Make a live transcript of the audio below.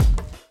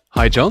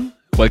Hi, John.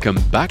 Welcome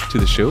back to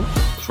the show.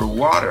 For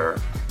water,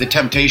 the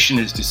temptation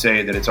is to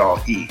say that it's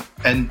all E.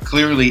 And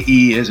clearly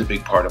E is a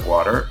big part of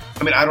water.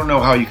 I mean, I don't know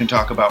how you can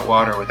talk about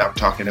water without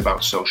talking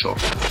about social.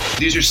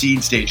 These are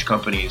seed stage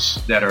companies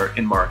that are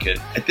in market.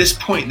 At this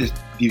point,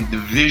 the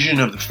vision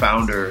of the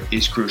founder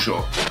is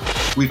crucial.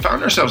 We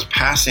found ourselves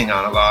passing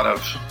on a lot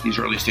of these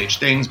early stage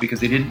things because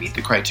they didn't meet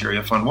the criteria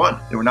of Fund 1.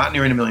 They were not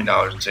nearing $1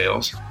 million in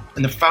sales.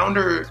 And the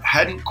founder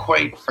hadn't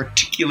quite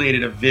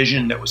articulated a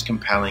vision that was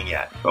compelling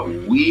yet. But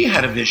we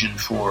had a vision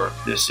for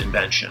this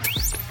invention.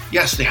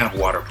 Yes, they have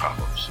water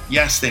problems.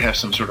 Yes, they have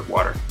some sort of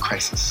water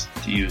crisis,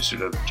 to use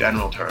sort of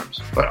general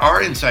terms. But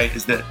our insight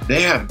is that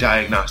they have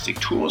diagnostic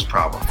tools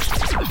problems.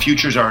 The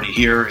future's already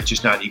here. It's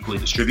just not equally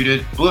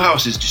distributed.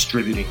 Bluehouse is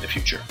distributing the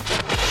future.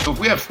 So if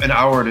we have an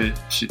hour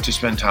to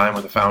spend time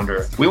with the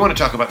founder, we want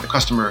to talk about the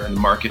customer and the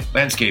market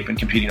landscape and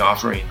competing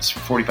offerings for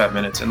 45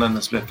 minutes, and then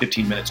let's spend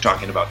 15 minutes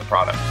talking about the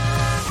product.